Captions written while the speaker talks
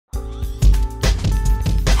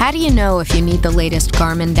How do you know if you need the latest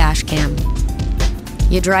Garmin Dash Cam?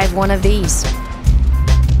 You drive one of these.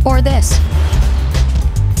 Or this.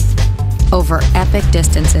 Over epic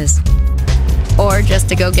distances. Or just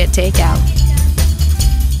to go get takeout.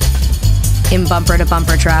 In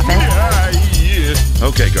bumper-to-bumper traffic. Yeah.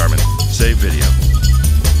 Okay, Garmin, save video.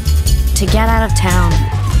 To get out of town.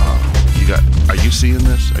 Are you seeing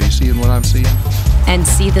this? Are you seeing what I'm seeing? And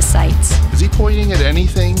see the sights. Is he pointing at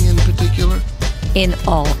anything in particular? In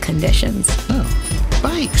all conditions. Oh,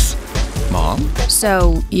 bikes. Mom?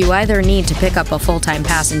 So, you either need to pick up a full-time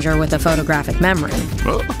passenger with a photographic memory.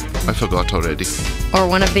 Oh, I forgot already. Or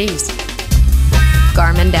one of these.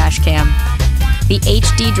 Garmin Dash Cam. The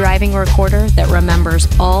HD driving recorder that remembers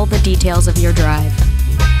all the details of your drive.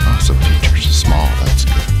 Awesome features. Small, that's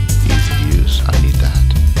good. Easy to use. I need that.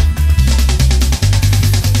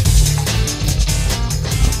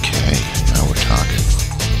 Okay, now we're talking.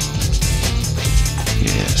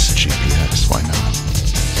 Yes, GPS, why not?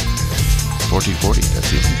 40/40,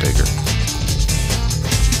 that's even bigger.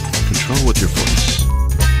 Control with your voice.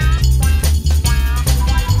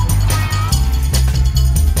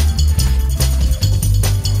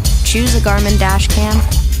 Choose a Garmin Dash Cam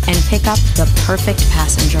and pick up the perfect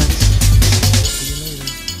passenger.